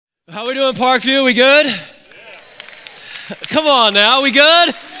How we doing, Parkview? We good? Yeah. Come on now, we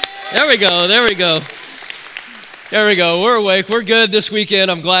good? There we go. We're awake. We're good this weekend.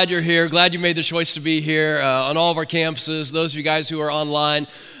 I'm glad you're here. Glad you made the choice to be here on all of our campuses. Those of you guys who are online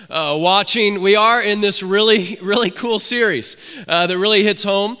watching, we are in this really, really cool series that really hits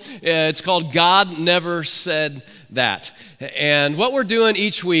home. It's called God Never Said That. And what we're doing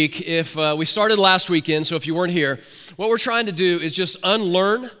each week, if we started last weekend, so if you weren't here, what we're trying to do is just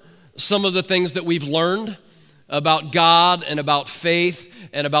unlearn some of the things that we've learned about God and about faith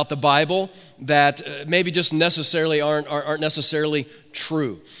and about the Bible that maybe just necessarily aren't necessarily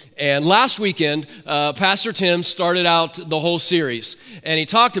true. And last weekend, Pastor Tim started out the whole series, and he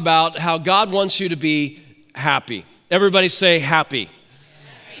talked about how God wants you to be happy. Everybody say happy.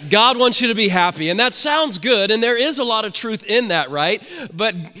 God wants you to be happy, and that sounds good, and there is a lot of truth in that, right?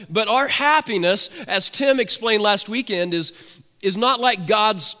 But our happiness, as Tim explained last weekend, is not like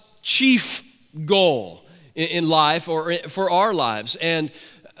God's chief goal in life or for our lives. And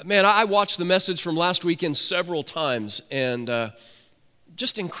man, I watched the message from last weekend several times, and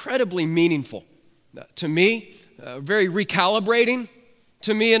just incredibly meaningful to me, very recalibrating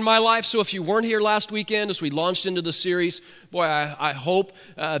to me in my life. So if you weren't here last weekend as we launched into the series, boy, I hope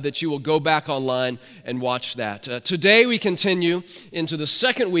that you will go back online and watch that. Today we continue into the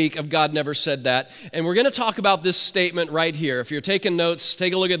second week of God Never Said That, and we're going to talk about this statement right here. If you're taking notes,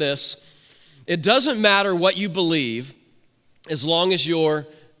 take a look at this. It doesn't matter what you believe as long as you're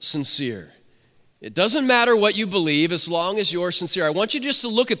sincere. It doesn't matter what you believe as long as you're sincere. I want you just to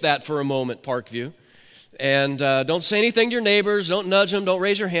look at that for a moment, Parkview. And don't say anything to your neighbors, don't nudge them, don't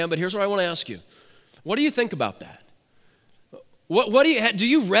raise your hand, but here's what I want to ask you. What do you think about that? What do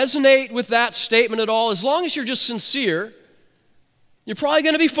you resonate with that statement at all? As long as you're just sincere, you're probably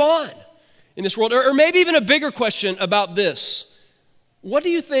going to be fine in this world. Or maybe even a bigger question about this. What do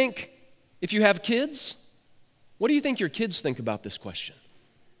you think, if you have kids, what do you think your kids think about this question?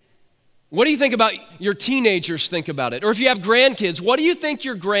 What do you think about your teenagers think about it? Or if you have grandkids, what do you think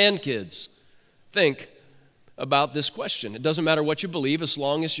your grandkids think about this question? It doesn't matter what you believe as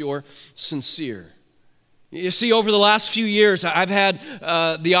long as you're sincere. You see, over the last few years, I've had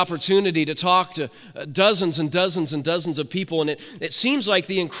the opportunity to talk to dozens and dozens and dozens of people, and it seems like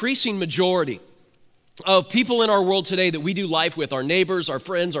the increasing majority of people in our world today that we do life with, our neighbors, our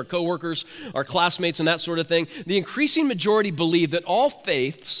friends, our coworkers, our classmates, and that sort of thing, the increasing majority believe that all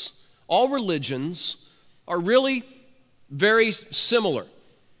faiths, all religions are really very similar.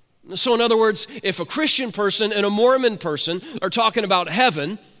 So in other words, if a Christian person and a Mormon person are talking about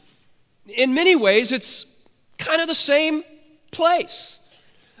heaven, in many ways it's kind of the same place.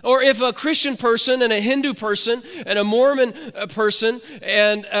 Or if a Christian person and a Hindu person and a Mormon person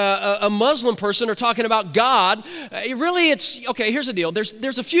and a Muslim person are talking about God, really it's, okay, here's the deal.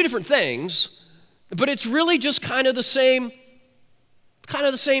 There's a few different things, but it's really just kind of the same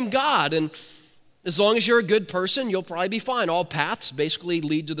God. And as long as you're a good person, you'll probably be fine. All paths basically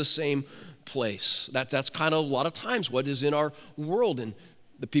lead to the same place. That's kind of a lot of times what is in our world and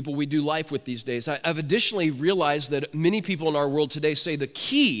the people we do life with these days. I've additionally realized that many people in our world today say the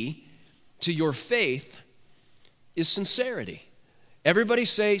key to your faith is sincerity. Everybody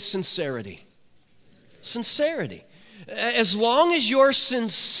say sincerity. Sincerity. As long as you're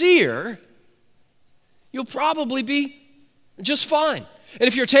sincere, you'll probably be just fine. And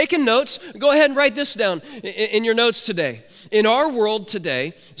if you're taking notes, go ahead and write this down in your notes today. In our world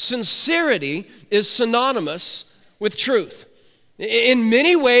today, sincerity is synonymous with truth. In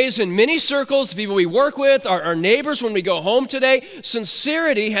many ways, in many circles, the people we work with, our neighbors when we go home today,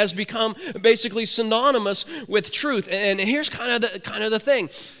 sincerity has become basically synonymous with truth. And here's kind of the thing.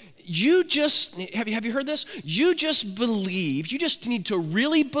 You just, have you heard this? You just need to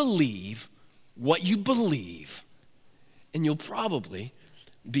really believe what you believe, and you'll probably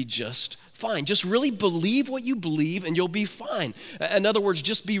be just fine. Just really believe what you believe and you'll be fine. In other words,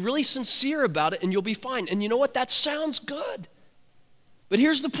 just be really sincere about it and you'll be fine. And you know what? That sounds good. But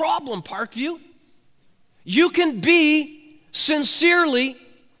here's the problem, Parkview. You can be sincerely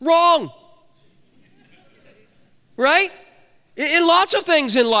wrong. Right? In lots of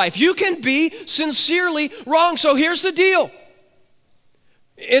things in life, you can be sincerely wrong. So here's the deal.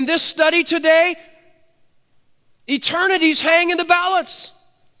 In this study today, eternities hang in the balance.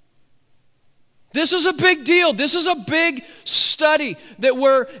 This is a big deal. This is a big study that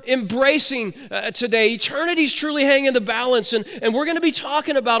we're embracing today. Eternities truly hang in the balance. And we're going to be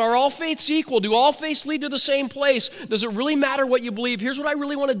talking about, are all faiths equal? Do all faiths lead to the same place? Does it really matter what you believe? Here's what I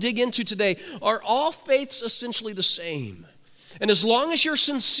really want to dig into today. Are all faiths essentially the same? And as long as you're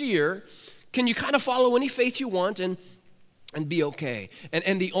sincere, can you kind of follow any faith you want? And and be okay.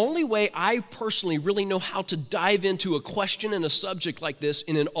 And the only way I personally really know how to dive into a question and a subject like this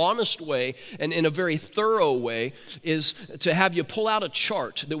in an honest way and in a very thorough way is to have you pull out a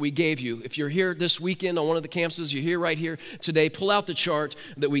chart that we gave you. If you're here this weekend on one of the campuses, you're here right here today, pull out the chart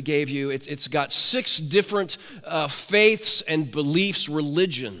that we gave you. It's got 6 different faiths and beliefs,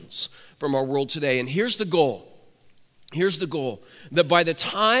 religions from our world today. And here's the goal. Here's the goal, that by the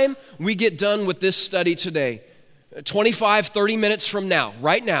time we get done with this study today, 25, 30 minutes from now,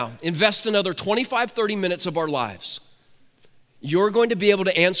 right now, invest another 25, 30 minutes of our lives. You're going to be able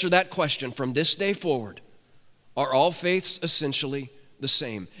to answer that question from this day forward. Are all faiths essentially the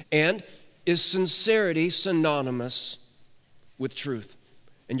same? And is sincerity synonymous with truth?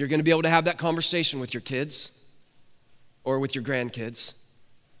 And you're going to be able to have that conversation with your kids or with your grandkids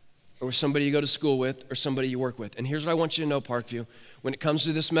or with somebody you go to school with or somebody you work with. And here's what I want you to know, Parkview. When it comes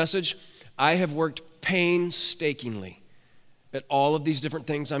to this message, I have worked painstakingly at all of these different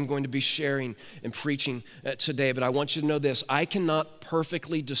things I'm going to be sharing and preaching today. But I want you to know this. I cannot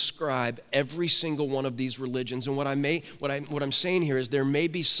perfectly describe every single one of these religions. And what I'm saying here is there may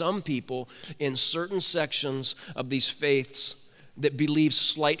be some people in certain sections of these faiths that believe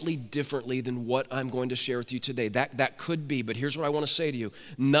slightly differently than what I'm going to share with you today. That could be, but here's what I want to say to you.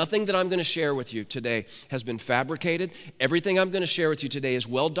 Nothing that I'm going to share with you today has been fabricated. Everything I'm going to share with you today is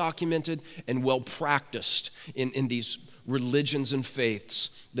well documented and well practiced in these religions and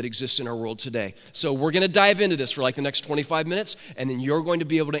faiths that exist in our world today. So we're going to dive into this for like the next 25 minutes, and then you're going to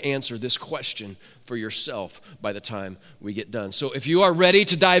be able to answer this question for yourself by the time we get done. So if you are ready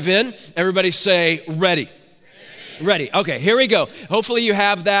to dive in, everybody say, ready. Ready. Okay, here we go. Hopefully you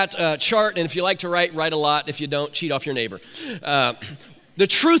have that chart, and if you like to write a lot. If you don't, cheat off your neighbor. The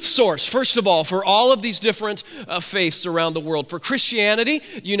truth source, first of all, for all of these different faiths around the world. For Christianity,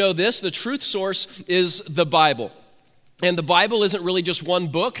 you know this, the truth source is the Bible. And the Bible isn't really just one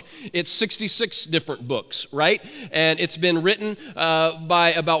book. It's 66 different books, right? And it's been written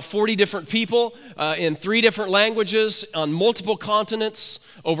by about 40 different people in 3 different languages on multiple continents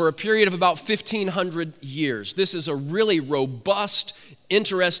over a period of about 1,500 years. This is a really robust,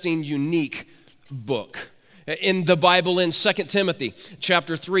 interesting, unique book. In the Bible, in 2 Timothy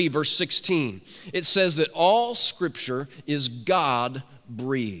chapter 3, verse 16, it says that all Scripture is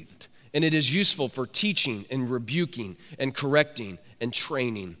God-breathed. And it is useful for teaching and rebuking and correcting and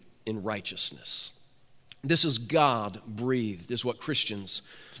training in righteousness. This is God-breathed, is what Christians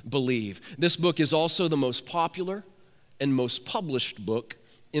believe. This book is also the most popular and most published book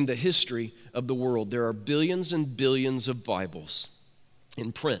in the history of the world. There are billions and billions of Bibles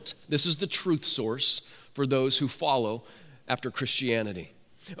in print. This is the truth source for those who follow after Christianity.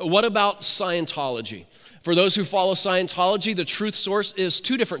 What about Scientology? For those who follow Scientology, the truth source is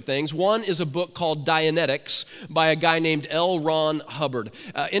 2 different things. One is a book called Dianetics by a guy named L. Ron Hubbard.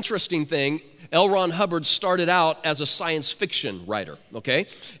 Interesting thing, L. Ron Hubbard started out as a science fiction writer, okay?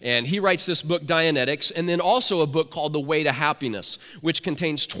 And he writes this book, Dianetics, and then also a book called The Way to Happiness, which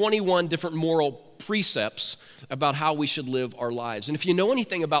contains 21 different moral precepts about how we should live our lives. And if you know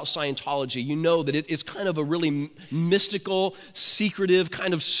anything about Scientology, you know that it's kind of a really mystical, secretive,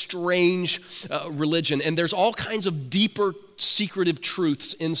 kind of strange religion. And there's all kinds of deeper, secretive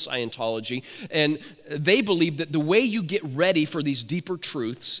truths in Scientology. And they believe that the way you get ready for these deeper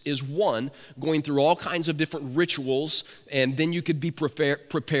truths is, 1, going through all kinds of different rituals, and then you could be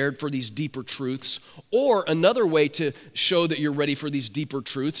prepared for these deeper truths. Or another way to show that you're ready for these deeper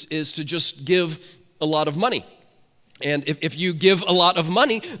truths is to just give a lot of money. And if you give a lot of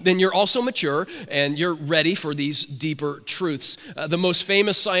money, then you're also mature and you're ready for these deeper truths. The most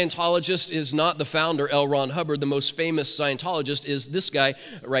famous Scientologist is not the founder, L. Ron Hubbard. The most famous Scientologist is this guy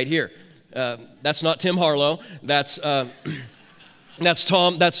right here. That's not Tim Harlow. That's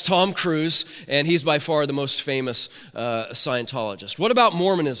Tom Cruise, and he's by far the most famous Scientologist. What about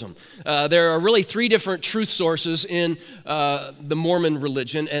Mormonism? There are really 3 different truth sources in the Mormon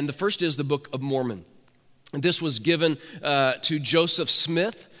religion, and the first is the Book of Mormon. This was given to Joseph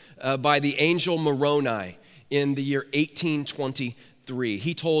Smith by the angel Moroni in the year 1823.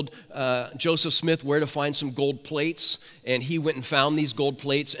 He told Joseph Smith where to find some gold plates, and he went and found these gold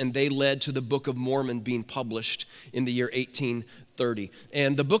plates, and they led to the Book of Mormon being published in the year 1830.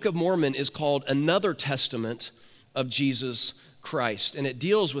 And the Book of Mormon is called Another Testament of Jesus Christ, and it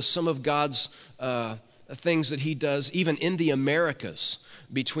deals with some of God's things that he does even in the Americas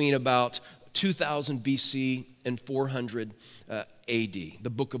between about 2000 BC and 400 AD, the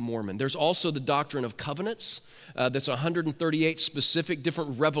Book of Mormon. There's also the doctrine of covenants. That's 138 specific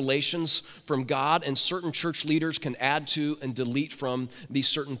different revelations from God, and certain church leaders can add to and delete from these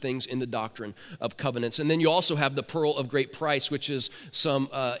certain things in the doctrine of covenants. And then you also have the Pearl of Great Price, which is some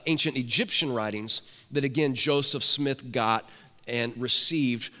ancient Egyptian writings that, again, Joseph Smith got and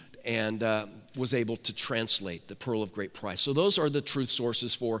received and was able to translate, the Pearl of Great Price. So those are the truth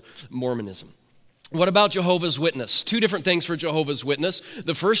sources for Mormonism. What about Jehovah's Witness? Two different things for Jehovah's Witness.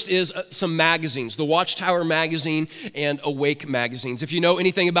 The first is some magazines, the Watchtower magazine and Awake magazines. If you know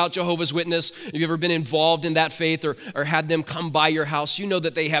anything about Jehovah's Witness, if you've ever been involved in that faith or had them come by your house, you know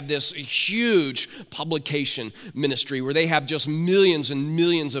that they have this huge publication ministry where they have just millions and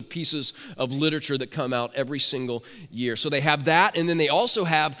millions of pieces of literature that come out every single year. So they have that, and then they also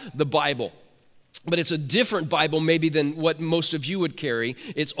have the Bible. But it's a different Bible maybe than what most of you would carry.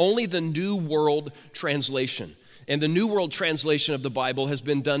 It's only the New World Translation. And the New World Translation of the Bible has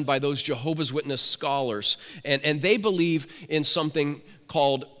been done by those Jehovah's Witness scholars. And they believe in something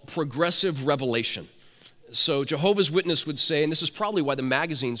called progressive revelation. So Jehovah's Witness would say, and this is probably why the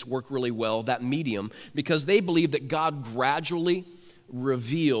magazines work really well, that medium, because they believe that God gradually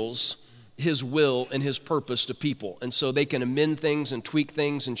reveals His will and His purpose to people. And so they can amend things and tweak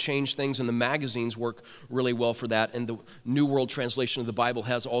things and change things, and the magazines work really well for that. And the New World Translation of the Bible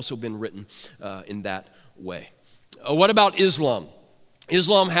has also been written in that way. What about Islam?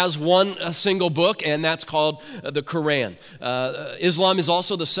 Islam has one single book, and that's called the Quran. Islam is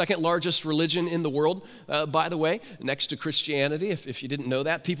also the second largest religion in the world, by the way, next to Christianity, if you didn't know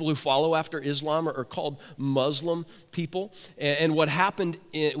that. People who follow after Islam are called Muslim people. And what happened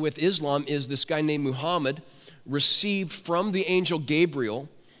with Islam is this guy named Muhammad received from the angel Gabriel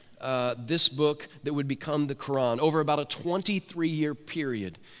this book that would become the Quran over about a 23-year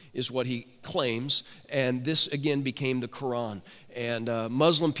period is what he claims, and this again became the Quran. And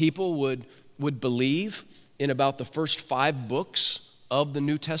Muslim people would believe in about the first 5 books of the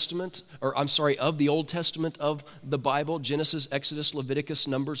New Testament, of the Old Testament of the Bible, Genesis, Exodus, Leviticus,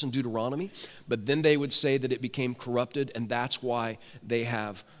 Numbers, and Deuteronomy. But then they would say that it became corrupted, and that's why they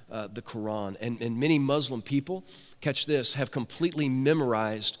have the Quran. And many Muslim people, catch this, have completely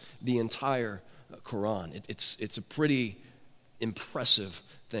memorized the entire Quran. It's a pretty impressive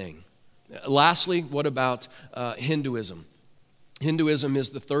thing. Lastly, what about Hinduism? Hinduism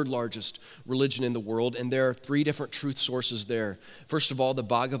is the third largest religion in the world, and there are 3 different truth sources there. First of all, the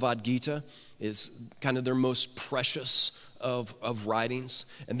Bhagavad Gita is kind of their most precious of writings.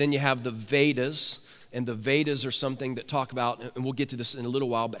 And then you have the Vedas, and the Vedas are something that talk about, and we'll get to this in a little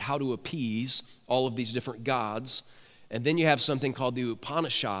while, but how to appease all of these different gods. And then you have something called the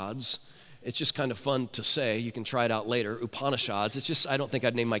Upanishads. It's just kind of fun to say. You can try it out later. Upanishads. It's just, I don't think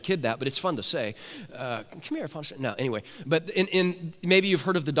I'd name my kid that, but it's fun to say. Come here, Upanishad. No, anyway. But in maybe you've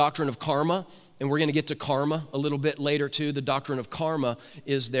heard of the doctrine of karma, and we're going to get to karma a little bit later too. The doctrine of karma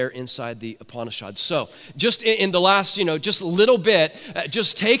is there inside the Upanishads. So just in the last, just a little bit,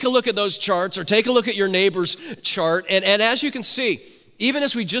 just take a look at those charts or take a look at your neighbor's chart. And as you can see, even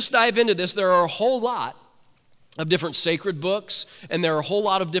as we just dive into this, there are a whole lot of different sacred books, and there are a whole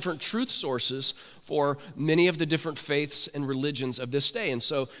lot of different truth sources for many of the different faiths and religions of this day. And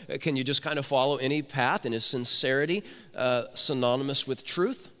so can you just kind of follow any path? And is sincerity synonymous with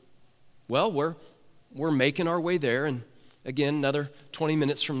truth? Well, we're making our way there, and again, another 20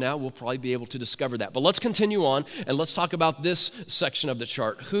 minutes from now, we'll probably be able to discover that. But let's continue on, and let's talk about this section of the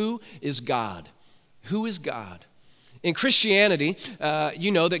chart. Who is God? Who is God? In Christianity, you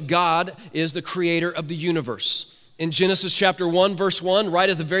know that God is the creator of the universe. In Genesis chapter 1, verse 1,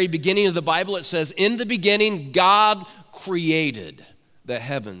 right at the very beginning of the Bible, it says, "In the beginning, God created the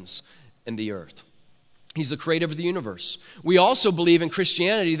heavens and the earth." He's the creator of the universe. We also believe in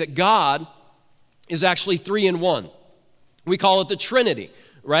Christianity that God is actually 3 in 1. We call it the Trinity,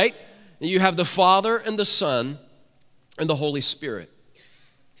 right? You have the Father and the Son and the Holy Spirit.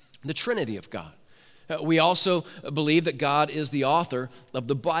 The Trinity of God. We also believe that God is the author of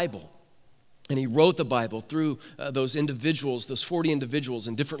the Bible. And He wrote the Bible through those individuals, those 40 individuals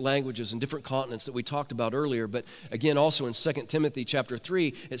in different languages and different continents that we talked about earlier. But again, also in 2 Timothy chapter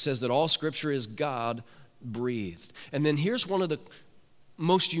 3, it says that all Scripture is God-breathed. And then here's one of the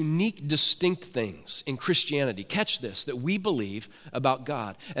most unique, distinct things in Christianity. Catch this, that we believe about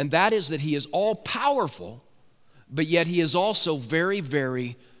God. And that is that He is all-powerful, but yet He is also very,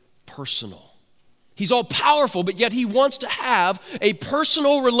 very personal. He's all-powerful, but yet He wants to have a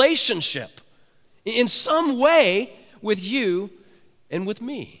personal relationship in some way with you and with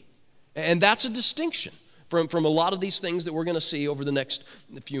me. And that's a distinction from a lot of these things that we're going to see over the next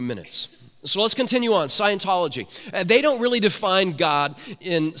few minutes. So let's continue on. Scientology. They don't really define God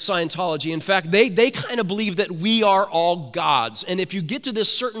in Scientology. In fact, they kind of believe that we are all gods. And if you get to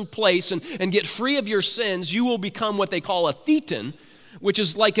this certain place and get free of your sins, you will become what they call a thetan, which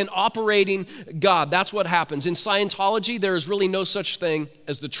is like an operating God. That's what happens. In Scientology, there is really no such thing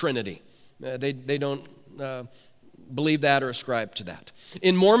as the Trinity. They don't believe that or ascribe to that.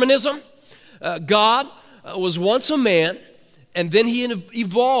 In Mormonism, God was once a man, and then he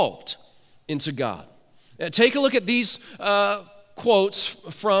evolved into God. Take a look at these quotes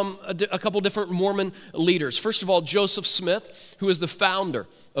from a couple different Mormon leaders. First of all, Joseph Smith, who is the founder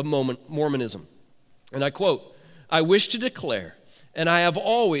of Mormonism. And I quote, "I wish to declare, and I have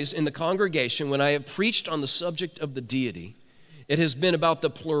always in the congregation when I have preached on the subject of the deity, it has been about the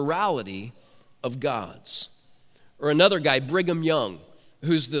plurality of gods." Or another guy, Brigham Young,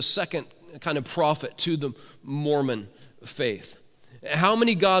 who's the second kind of prophet to the Mormon faith. How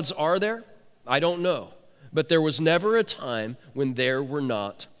many gods are there? I don't know. But there was never a time when there were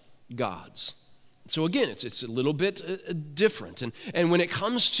not gods. So again, it's a little bit different. And when it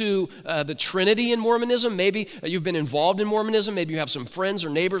comes to the Trinity in Mormonism, maybe you've been involved in Mormonism, maybe you have some friends or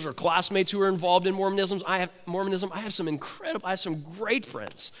neighbors or classmates who are involved in Mormonism. I have some great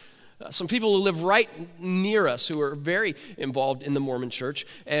friends. Some people who live right near us who are very involved in the Mormon church.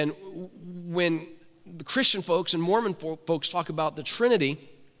 And when the Christian folks and Mormon folks talk about the Trinity,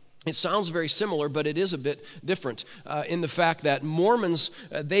 it sounds very similar, but it is a bit different in the fact that Mormons,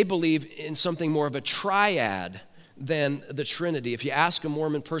 they believe in something more of a triad than the Trinity. If you ask a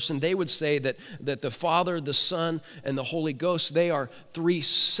Mormon person, they would say that the Father, the Son, and the Holy Ghost, they are three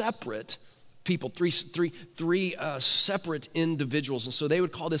separate people, three separate individuals. And so they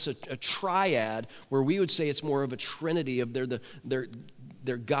would call this a triad, where we would say it's more of a Trinity of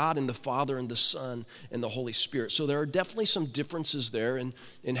they're God and the Father and the Son and the Holy Spirit. So there are definitely some differences there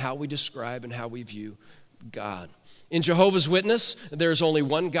in how we describe and how we view God. In Jehovah's Witness, there's only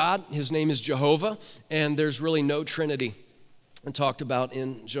one God. His name is Jehovah, and there's really no Trinity talked about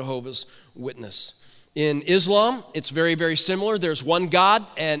in Jehovah's Witness. In Islam, it's very, very similar. There's one God,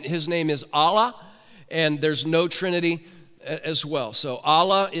 and his name is Allah, and there's no Trinity as well. So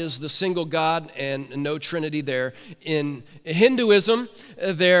Allah is the single God and no Trinity there. In Hinduism,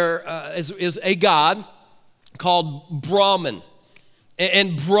 there is a God called Brahman.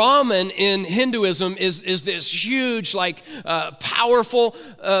 And Brahman in Hinduism is this huge, powerful,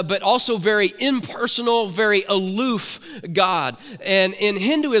 but also very impersonal, very aloof God. And in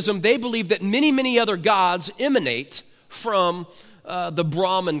Hinduism, they believe that many, many other gods emanate from the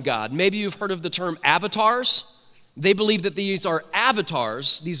Brahman God. Maybe you've heard of the term avatars. They believe that these are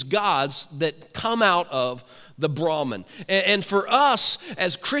avatars, these gods that come out of the Brahman. And for us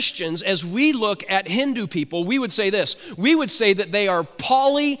as Christians, as we look at Hindu people, we would say this. We would say that they are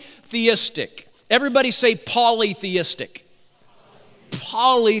polytheistic. Everybody say polytheistic.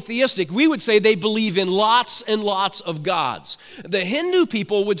 Polytheistic. We would say they believe in lots and lots of gods. The Hindu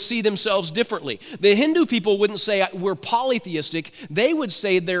people would see themselves differently. The Hindu people wouldn't say we're polytheistic. They would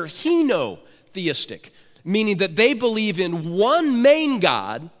say they're henotheistic, meaning that they believe in one main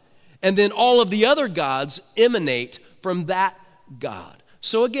God, and then all of the other gods emanate from that God.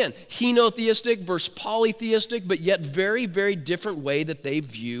 So again, henotheistic versus polytheistic, but yet very, very different way that they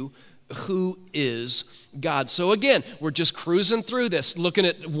view who is God. So again, we're just cruising through this, looking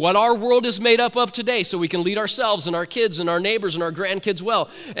at what our world is made up of today so we can lead ourselves and our kids and our neighbors and our grandkids well.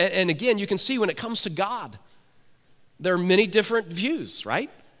 And again, you can see when it comes to God, there are many different views,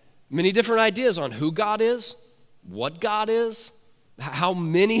 right? Many different ideas on who God is, what God is, how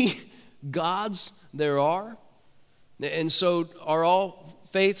many gods there are. And so are all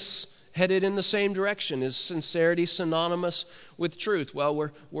faiths headed in the same direction? Is sincerity synonymous with truth?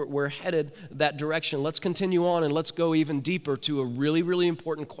 Well, we're headed that direction. Let's continue on and let's go even deeper to a really, really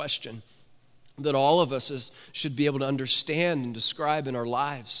important question that all of us should be able to understand and describe in our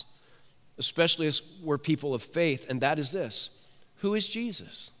lives, especially as we're people of faith, and that is this: who is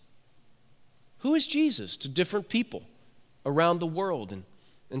Jesus? Who is Jesus to different people around the world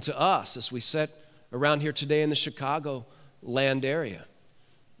and to us as we sit around here today in the Chicago land area?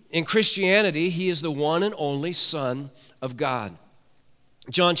 In Christianity, he is the one and only Son of God.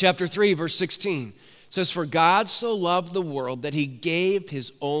 John chapter 3, verse 16 says, "For God so loved the world that he gave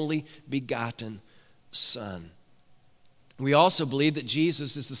his only begotten Son." We also believe that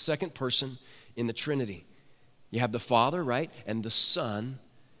Jesus is the second person in the Trinity. You have the Father, right? And the Son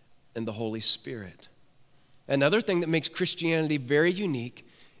and the Holy Spirit. Another thing that makes Christianity very unique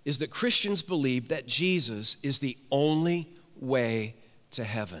is that Christians believe that Jesus is the only way to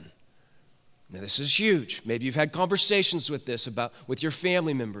heaven. Now, this is huge. Maybe you've had conversations with this with your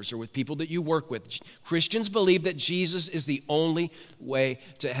family members or with people that you work with. Christians believe that Jesus is the only way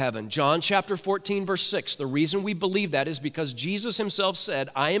to heaven. John chapter 14, verse 6, the reason we believe that is because Jesus himself said,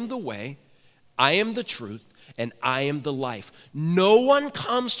 I am the way, I am the truth, and I am the life. No one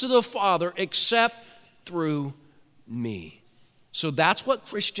comes to the Father except through me. So that's what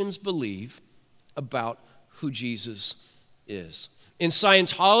Christians believe about who Jesus is. In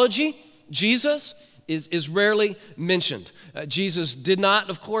Scientology, Jesus is rarely mentioned. Jesus did not,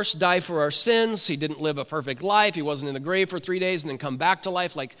 of course, die for our sins. He didn't live a perfect life. He wasn't in the grave for 3 days and then come back to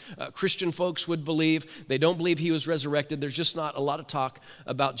life like Christian folks would believe. They don't believe he was resurrected. There's just not a lot of talk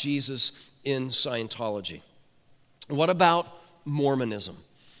about Jesus in Scientology. What about Mormonism?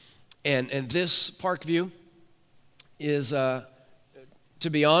 And this Parkview is, to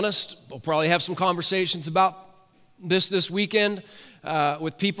be honest, we'll probably have some conversations about this weekend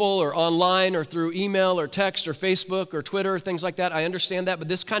with people or online or through email or text or Facebook or Twitter or things like that. I understand that, but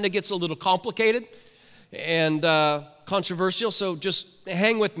this kind of gets a little complicated and controversial, so just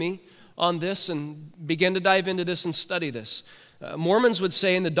hang with me on this and begin to dive into this and study this. Mormons would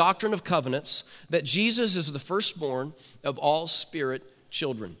say in the Doctrine of Covenants that Jesus is the firstborn of all spirit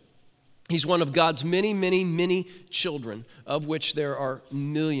children. He's one of God's many, many, many children, of which there are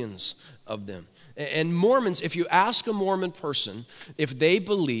millions of them. And Mormons, if you ask a Mormon person if they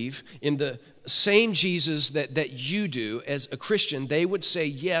believe in the same Jesus that you do as a Christian, they would say,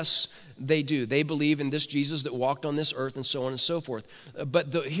 yes, they do. They believe in this Jesus that walked on this earth and so on and so forth.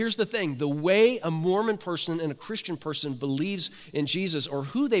 But here's the thing. The way a Mormon person and a Christian person believes in Jesus, or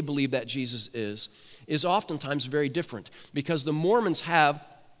who they believe that Jesus is oftentimes very different, because the Mormons have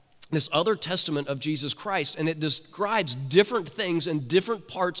this other testament of Jesus Christ, and it describes different things and different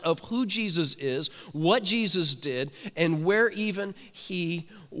parts of who Jesus is, what Jesus did, and where even he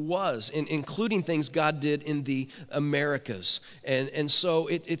was, including things God did in the Americas. And so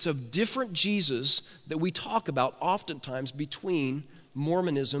it's a different Jesus that we talk about oftentimes between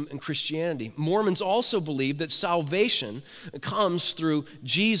Mormonism and Christianity. Mormons also believe that salvation comes through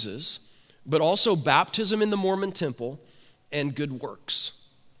Jesus, but also baptism in the Mormon temple and good works.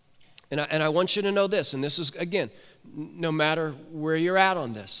 And I want you to know this, and this is, again, no matter where you're at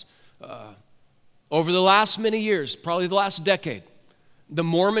on this, over the last many years, probably the last decade, the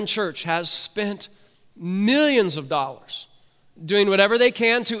Mormon church has spent millions of dollars doing whatever they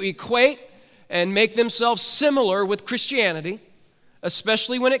can to equate and make themselves similar with Christianity,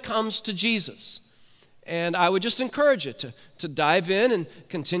 especially when it comes to Jesus. And I would just encourage you to dive in and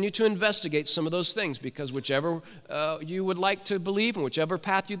continue to investigate some of those things, because whichever you would like to believe and whichever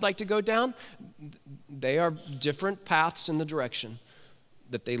path you'd like to go down, they are different paths in the direction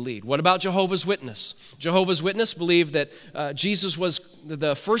that they lead. What about Jehovah's Witness? Jehovah's Witness believe that Jesus was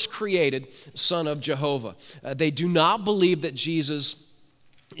the first created son of Jehovah. They do not believe that Jesus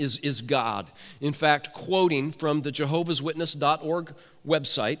is God. In fact, quoting from the jehovahswitness.org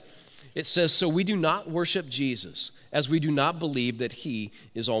website, it says, "So we do not worship Jesus, as we do not believe that he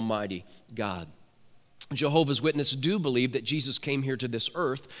is Almighty God." Jehovah's Witnesses do believe that Jesus came here to this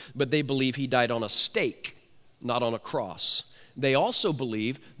earth, but they believe he died on a stake, not on a cross. They also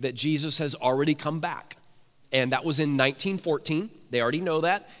believe that Jesus has already come back, and that was in 1914. They already know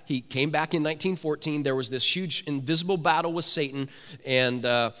that. He came back in 1914. There was this huge invisible battle with Satan, and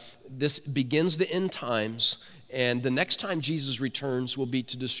this begins the end times. And the next time Jesus returns will be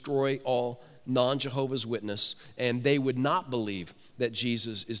to destroy all non-Jehovah's Witness, and they would not believe that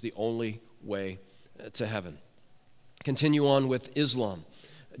Jesus is the only way to heaven. Continue on with Islam.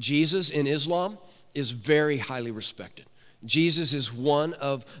 Jesus in Islam is very highly respected. Jesus is one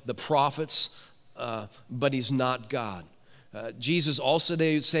of the prophets, but he's not God. Jesus also,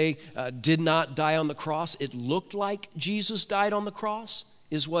 they would say, did not die on the cross. It looked like Jesus died on the cross,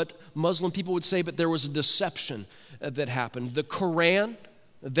 is what Muslim people would say, but there was a deception that happened. The Quran,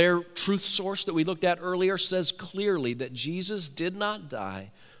 their truth source that we looked at earlier, says clearly that Jesus did not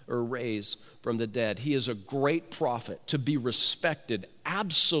die or raise from the dead. He is a great prophet to be respected,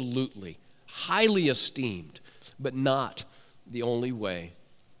 absolutely, highly esteemed, but not the only way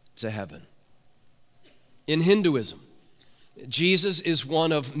to heaven. In Hinduism, Jesus is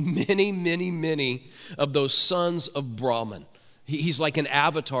one of many, many, many of those sons of Brahman. He's like an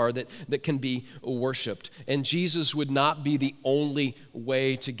avatar that can be worshiped. And Jesus would not be the only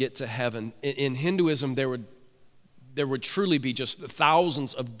way to get to heaven. In Hinduism, there would truly be just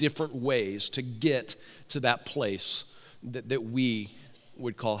thousands of different ways to get to that place that we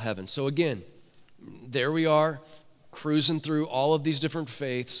would call heaven. So again, there we are, cruising through all of these different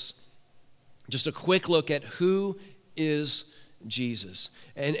faiths. Just a quick look at who is Jesus.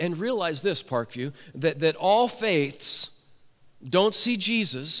 And realize this, Parkview, that all faiths don't see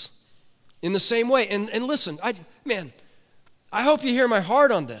Jesus in the same way. And listen, I hope you hear my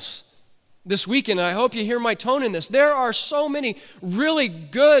heart on this weekend, and I hope you hear my tone in this. There are so many really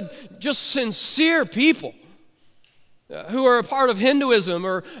good, just sincere people who are a part of Hinduism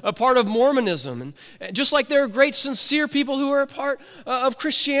or a part of Mormonism, and just like there are great sincere people who are a part of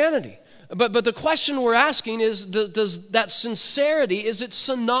Christianity. But the question we're asking is, does that sincerity, is it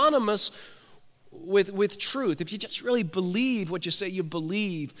synonymous with truth? If you just really believe what you say you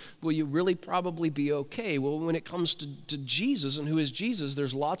believe, will you really probably be okay? Well, when it comes to Jesus and who is Jesus,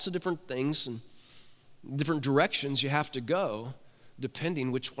 there's lots of different things and different directions you have to go,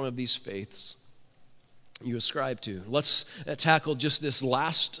 depending which one of these faiths you ascribe to. Let's tackle just this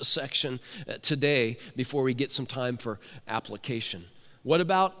last section today before we get some time for application. What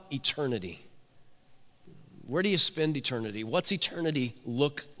about eternity? Where do you spend eternity? What's eternity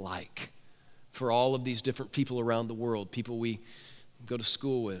look like for all of these different people around the world, people we go to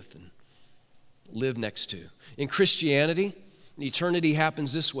school with and live next to? In Christianity, eternity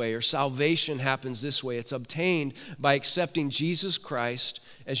happens this way, or salvation happens this way. It's obtained by accepting Jesus Christ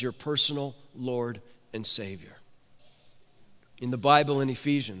as your personal Lord and Savior. In the Bible, in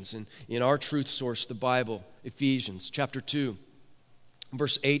Ephesians, and in our truth source, the Bible, Ephesians chapter 2,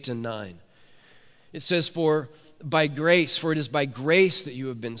 verse 8 and 9, it says, for it is by grace that you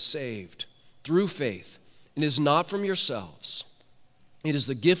have been saved, through faith. It is not from yourselves. It is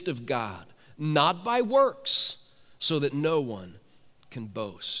the gift of God, not by works, so that no one can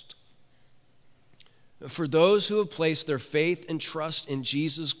boast. For those who have placed their faith and trust in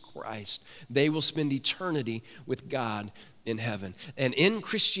Jesus Christ, they will spend eternity with God in heaven. And in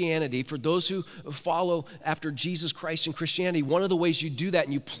Christianity, for those who follow after Jesus Christ in Christianity, one of the ways you do that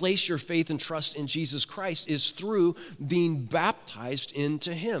and you place your faith and trust in Jesus Christ is through being baptized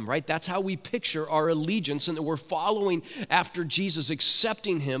into Him, right? That's how we picture our allegiance, and that we're following after Jesus,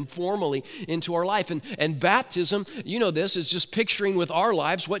 accepting Him formally into our life. And baptism, you know this, is just picturing with our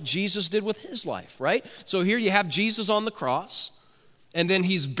lives what Jesus did with His life, right? So here you have Jesus on the cross, and then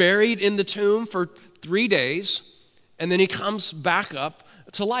He's buried in the tomb for 3 days, and then He comes back up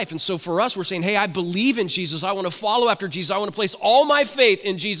to life. And so for us, we're saying, hey, I believe in Jesus. I want to follow after Jesus. I want to place all my faith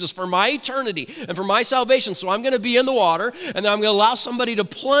in Jesus for my eternity and for my salvation. So I'm going to be in the water, and then I'm going to allow somebody to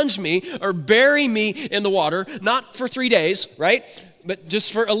plunge me or bury me in the water, not for 3 days, right? But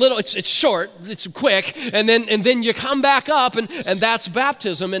just for a little, it's short, it's quick, and then you come back up, and that's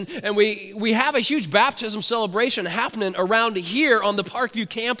baptism. And we have a huge baptism celebration happening around here on the Parkview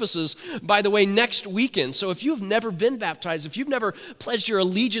campuses, by the way, next weekend. So if you've never been baptized, if you've never pledged your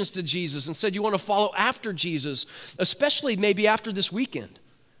allegiance to Jesus and said you want to follow after Jesus, especially maybe after this weekend,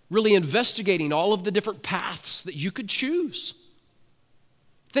 really investigating all of the different paths that you could choose,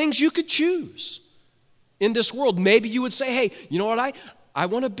 things you could choose in this world. Maybe you would say, hey, you know what, I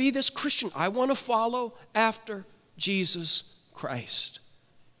want to be this Christian. I want to follow after Jesus Christ,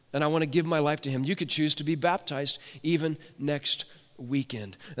 and I want to give my life to Him. You could choose to be baptized even next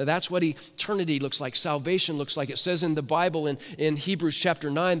weekend. Now, that's what eternity looks like. Salvation looks like. It says in the Bible in Hebrews chapter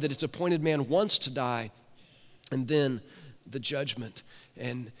 9 that it's appointed man once to die, and then the judgment.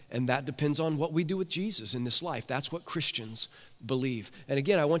 And that depends on what we do with Jesus in this life. That's what Christians believe. And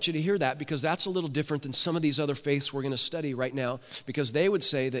again, I want you to hear that, because that's a little different than some of these other faiths we're going to study right now, because they would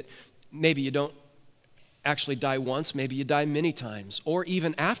say that maybe you don't actually die once, maybe you die many times, or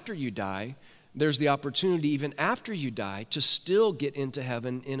even after you die, there's the opportunity even after you die to still get into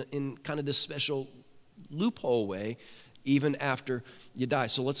heaven in kind of this special loophole way, even after you die.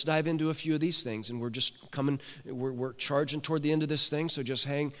 So let's dive into a few of these things, and we're charging toward the end of this thing, so just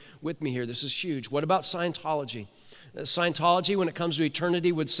hang with me here. This is huge. What about Scientology? Scientology, when it comes to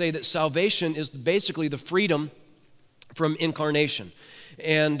eternity, would say that salvation is basically the freedom from incarnation.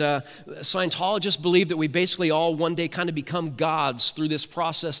 And Scientologists believe that we basically all one day kind of become gods through this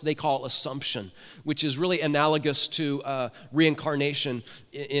process they call assumption, which is really analogous to reincarnation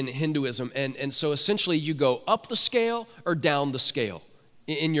in Hinduism. And so essentially you go up the scale or down the scale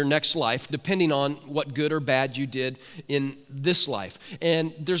in your next life, depending on what good or bad you did in this life.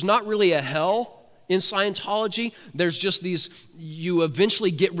 And there's not really a hell in Scientology. There's just you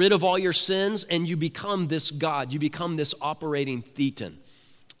eventually get rid of all your sins and you become this God. You become this operating thetan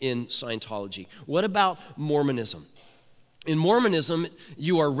in Scientology. What about Mormonism? In Mormonism,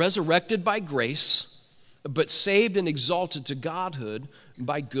 you are resurrected by grace, but saved and exalted to godhood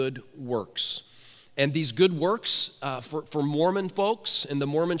by good works. And these good works for Mormon folks in the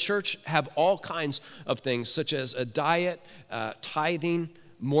Mormon church have all kinds of things, such as a diet, tithing,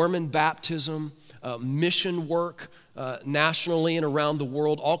 Mormon baptism, mission work nationally and around the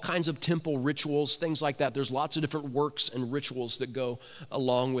world, all kinds of temple rituals, things like that. There's lots of different works and rituals that go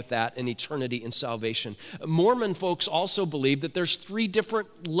along with that in eternity and salvation. Mormon folks also believe that there's 3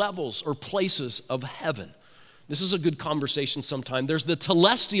 different levels or places of heaven. This is a good conversation sometime. There's the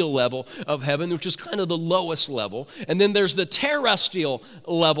telestial level of heaven, which is kind of the lowest level. And then there's the terrestrial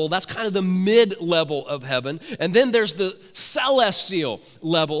level. That's kind of the mid-level of heaven. And then there's the celestial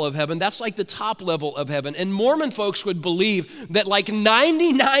level of heaven. That's like the top level of heaven. And Mormon folks would believe that like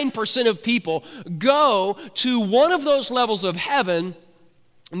 99% of people go to one of those levels of heaven,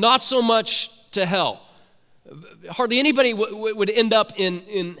 not so much to hell. Hardly anybody would end up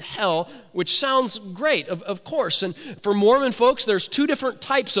in hell, which sounds great, of course. And for Mormon folks, there's 2 different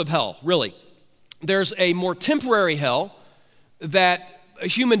types of hell, really. There's a more temporary hell that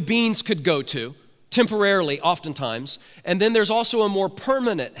human beings could go to, temporarily oftentimes. And then there's also a more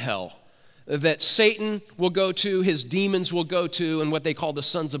permanent hell that Satan will go to, his demons will go to, and what they call the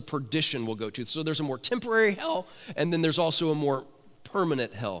sons of perdition will go to. So there's a more temporary hell, and then there's also a more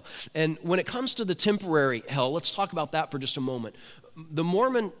permanent hell. And when it comes to the temporary hell, let's talk about that for just a moment. The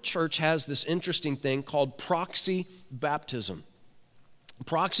Mormon church has this interesting thing called proxy baptism.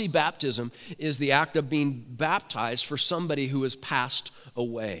 Proxy baptism is the act of being baptized for somebody who has passed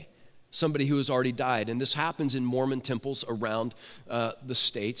away, somebody who has already died. And this happens in Mormon temples around the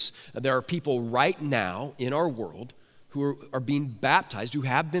states. There are people right now in our world who are being baptized, who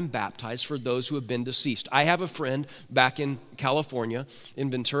have been baptized for those who have been deceased. I have a friend back in California, in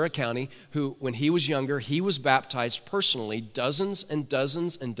Ventura County, who, when he was younger, he was baptized personally dozens and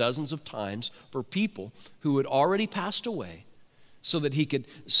dozens and dozens of times for people who had already passed away so that he could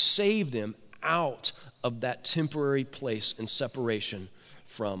save them out of that temporary place and separation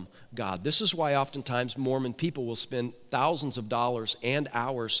from God. This is why oftentimes Mormon people will spend thousands of dollars and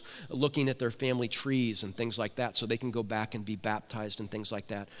hours looking at their family trees and things like that so they can go back and be baptized and things like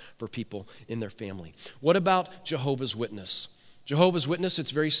that for people in their family. What about Jehovah's Witness? Jehovah's Witness,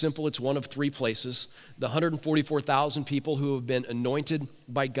 it's very simple. It's one of 3 places. The 144,000 people who have been anointed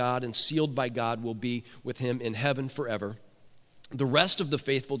by God and sealed by God will be with him in heaven forever. The rest of the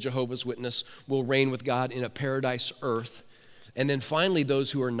faithful Jehovah's Witness will reign with God in a paradise earth. And then finally, those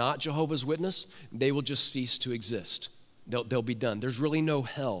who are not Jehovah's Witness, they will just cease to exist. They'll be done. There's really no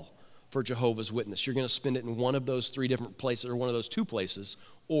hell for Jehovah's Witness. You're going to spend it in one of those 3 different places, or one of those 2 places,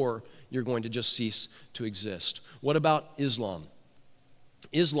 or you're going to just cease to exist. What about Islam?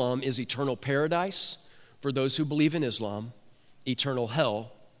 Islam is eternal paradise for those who believe in Islam, eternal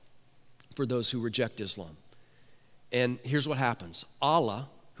hell for those who reject Islam. And here's what happens. Allah,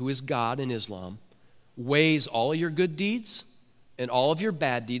 who is God in Islam, weighs all of your good deeds and all of your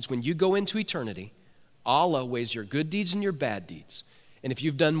bad deeds. When you go into eternity, Allah weighs your good deeds and your bad deeds. And if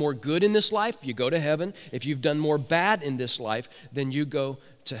you've done more good in this life, you go to heaven. If you've done more bad in this life, then you go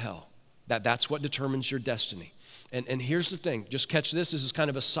to hell. That's what determines your destiny. And here's the thing. Just catch this. This is kind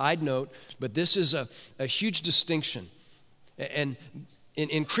of a side note, but this is a huge distinction. And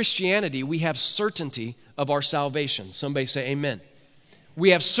in Christianity, we have certainty of our salvation. Somebody say amen. We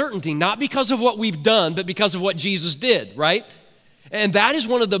have certainty not because of what we've done, but because of what Jesus did, right? And that is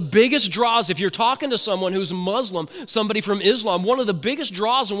one of the biggest draws. If you're talking to someone who's Muslim, somebody from Islam, one of the biggest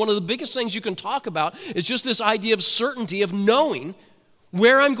draws and one of the biggest things you can talk about is just this idea of certainty, of knowing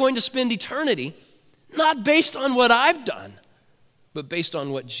where I'm going to spend eternity, not based on what I've done, but based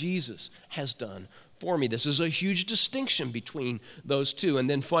on what Jesus has done for me. This is a huge distinction between those 2. And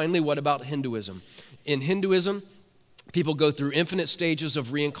then finally, what about Hinduism? In Hinduism, people go through infinite stages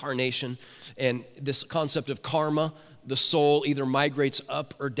of reincarnation, and this concept of karma, the soul either migrates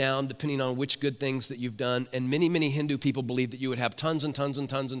up or down depending on which good things that you've done. And many, many Hindu people believe that you would have tons and tons and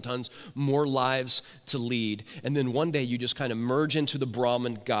tons and tons more lives to lead. And then one day you just kind of merge into the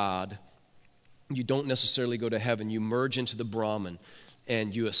Brahman God. You don't necessarily go to heaven. You merge into the Brahman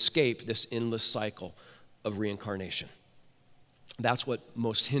and you escape this endless cycle of reincarnation. That's what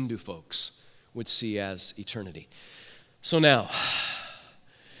most Hindu folks would see as eternity. So now,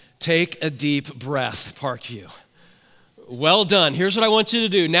 take a deep breath, Parkview. Well done. Here's what I want you to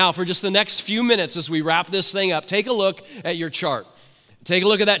do. Now, for just the next few minutes as we wrap this thing up, take a look at your chart. Take a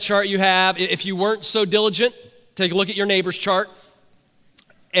look at that chart you have. If you weren't so diligent, take a look at your neighbor's chart.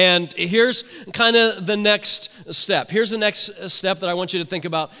 And here's kind of the next step. Here's the next step that I want you to think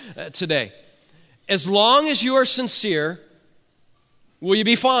about today. As long as you are sincere, will you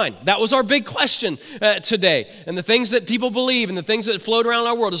be fine? That was our big question today. And the things that people believe and the things that float around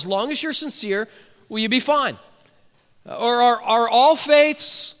our world, as long as you're sincere, will you be fine? Or are all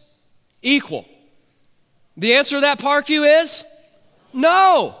faiths equal? The answer to that, Parkview, is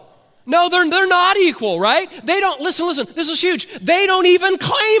no. No, they're not equal, right? They don't, listen, this is huge. They don't even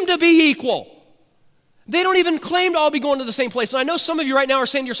claim to be equal. They don't even claim to all be going to the same place. And I know some of you right now are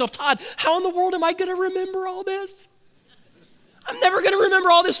saying to yourself, Todd, how in the world am I going to remember all this? I'm never going to remember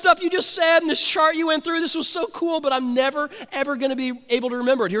all this stuff you just said and this chart you went through. This was so cool, but I'm never, ever going to be able to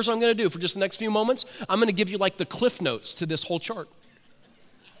remember it. Here's what I'm going to do for just the next few moments. I'm going to give you like the cliff notes to this whole chart.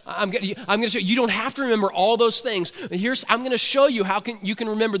 I'm going to show you don't have to remember all those things. I'm going to show you how you can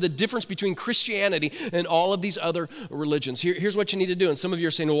remember the difference between Christianity and all of these other religions. Here's what you need to do. And some of you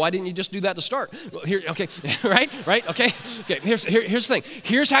are saying, well, why didn't you just do that to start? Well, okay, right, okay. Here's the thing.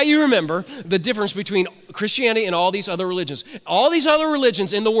 Here's how you remember the difference between Christianity and all these other religions. All these other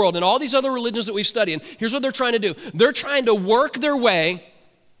religions in the world and all these other religions that we've studied, and here's what they're trying to do. They're trying to work their way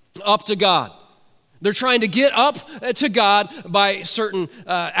up to God. They're trying to get up to God by certain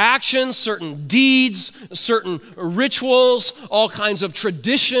actions, certain deeds, certain rituals, all kinds of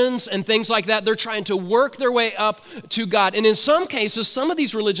traditions and things like that. They're trying to work their way up to God. And in some cases, some of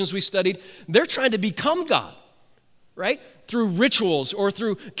these religions we studied, they're trying to become God, right? Through rituals or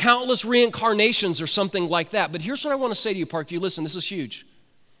through countless reincarnations or something like that. But here's what I want to say to you, Parkview. Listen, this is huge.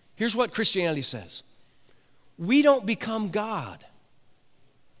 Here's what Christianity says. We don't become God.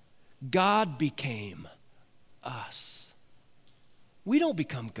 God became us. We don't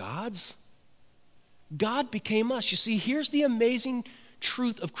become gods. God became us. You see, here's the amazing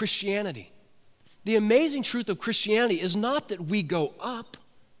truth of Christianity. The amazing truth of Christianity is not that we go up.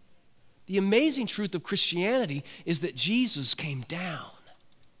 The amazing truth of Christianity is that Jesus came down.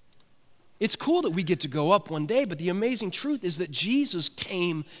 It's cool that we get to go up one day, but the amazing truth is that Jesus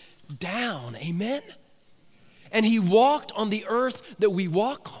came down. Amen? And he walked on the earth that we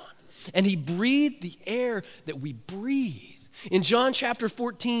walk on. And he breathed the air that we breathe. In John chapter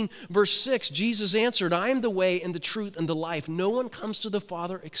 14, verse 6, Jesus answered, I am the way and the truth and the life. No one comes to the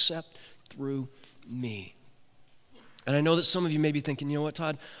Father except through me. And I know that some of you may be thinking, you know what,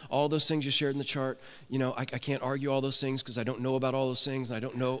 Todd, all those things you shared in the chart, I can't argue all those things because I don't know about all those things and I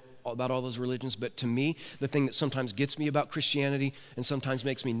don't know about all those religions. But to me, the thing that sometimes gets me about Christianity and sometimes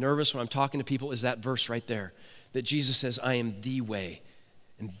makes me nervous when I'm talking to people is that verse right there, that Jesus says, I am the way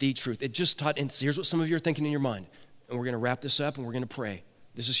and the truth. It just taught, and here's what some of you are thinking in your mind. And we're going to wrap this up and we're going to pray.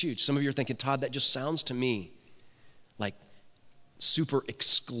 This is huge. Some of you are thinking, Todd, that just sounds to me like super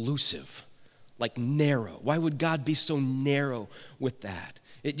exclusive, like narrow. Why would God be so narrow with that?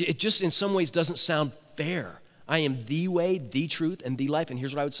 It just in some ways doesn't sound fair. I am the way, the truth, and the life. And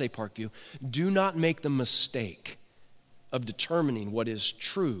here's what I would say, Parkview. Do not make the mistake of determining what is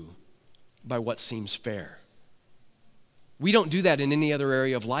true by what seems fair. We don't do that in any other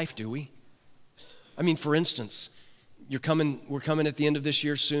area of life, do we? I mean, for instance, we're coming at the end of this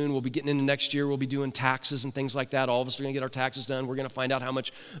year soon. We'll be getting into next year. We'll be doing taxes and things like that. All of us are going to get our taxes done. We're going to find out how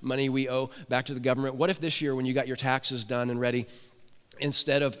much money we owe back to the government. What if this year when you got your taxes done and ready,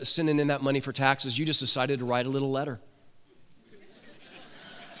 instead of sending in that money for taxes, you just decided to write a little letter,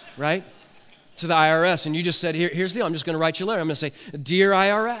 right, to the IRS. And you just said, here's the deal. I'm just going to write you a letter. I'm going to say, Dear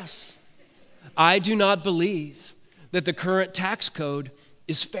IRS, I do not believe that the current tax code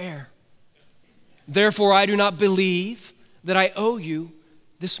is fair. Therefore, I do not believe that I owe you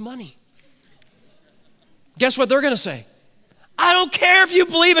this money. Guess what they're going to say? I don't care if you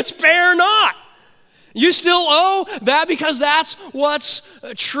believe it's fair or not. You still owe that because that's what's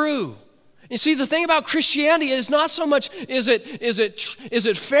true. You see, the thing about Christianity is not so much is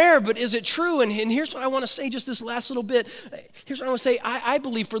it fair, but is it true? And here's what I want to say just this last little bit. Here's what I want to say. I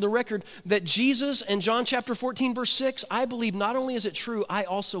believe for the record that Jesus in John chapter 14, verse 6, I believe not only is it true, I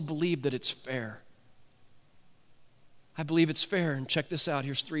also believe that it's fair. I believe it's fair. And check this out.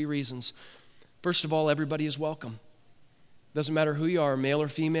 Here's 3 reasons. First of all, everybody is welcome. Doesn't matter who you are, male or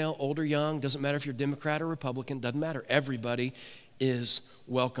female, old or young. Doesn't matter if you're Democrat or Republican. Doesn't matter. Everybody is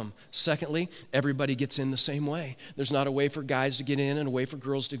welcome. Secondly, everybody gets in the same way. There's not a way for guys to get in and a way for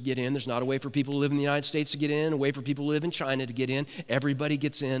girls to get in. There's not a way for people who live in the United States to get in, a way for people who live in China to get in. Everybody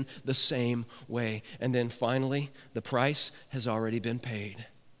gets in the same way. And then finally, the price has already been paid.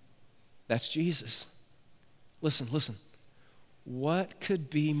 That's Jesus. Listen. What could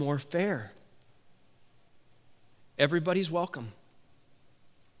be more fair? Everybody's welcome.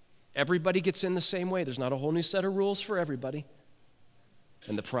 Everybody gets in the same way. There's not a whole new set of rules for everybody.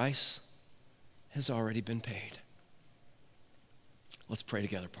 And the price has already been paid. Let's pray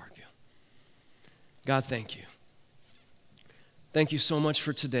together, Parkview. God, thank you. Thank you so much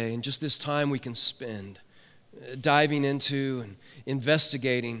for today and just this time we can spend diving into and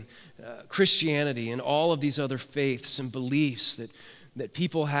investigating Christianity and all of these other faiths and beliefs that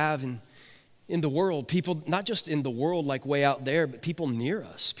people have in in the world, people, not just in the world like way out there, but people near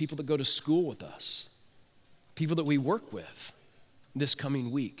us, people that go to school with us, people that we work with this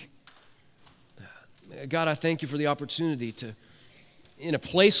coming week. God, I thank you for the opportunity to, in a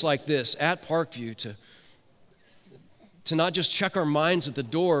place like this, at Parkview, to not just check our minds at the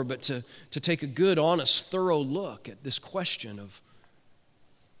door, but to take a good, honest, thorough look at this question of,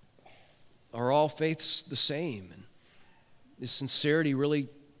 are all faiths the same? And is sincerity really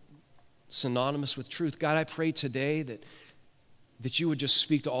synonymous with truth? God, I pray today that you would just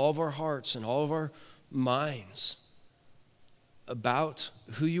speak to all of our hearts and all of our minds about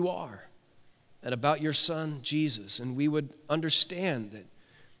who you are and about your Son, Jesus. And we would understand that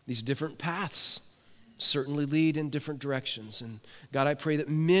these different paths certainly lead in different directions. And God, I pray that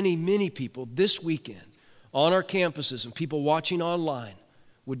many, many people this weekend on our campuses and people watching online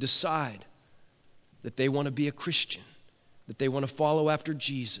would decide that they want to be a Christian, that they want to follow after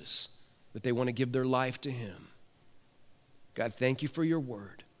Jesus, that they want to give their life to him. God, thank you for your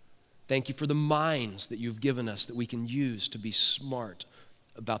word. Thank you for the minds that you've given us that we can use to be smart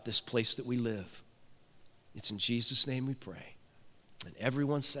about this place that we live. It's in Jesus' name we pray. And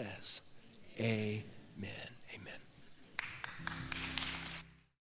everyone says, amen. Amen.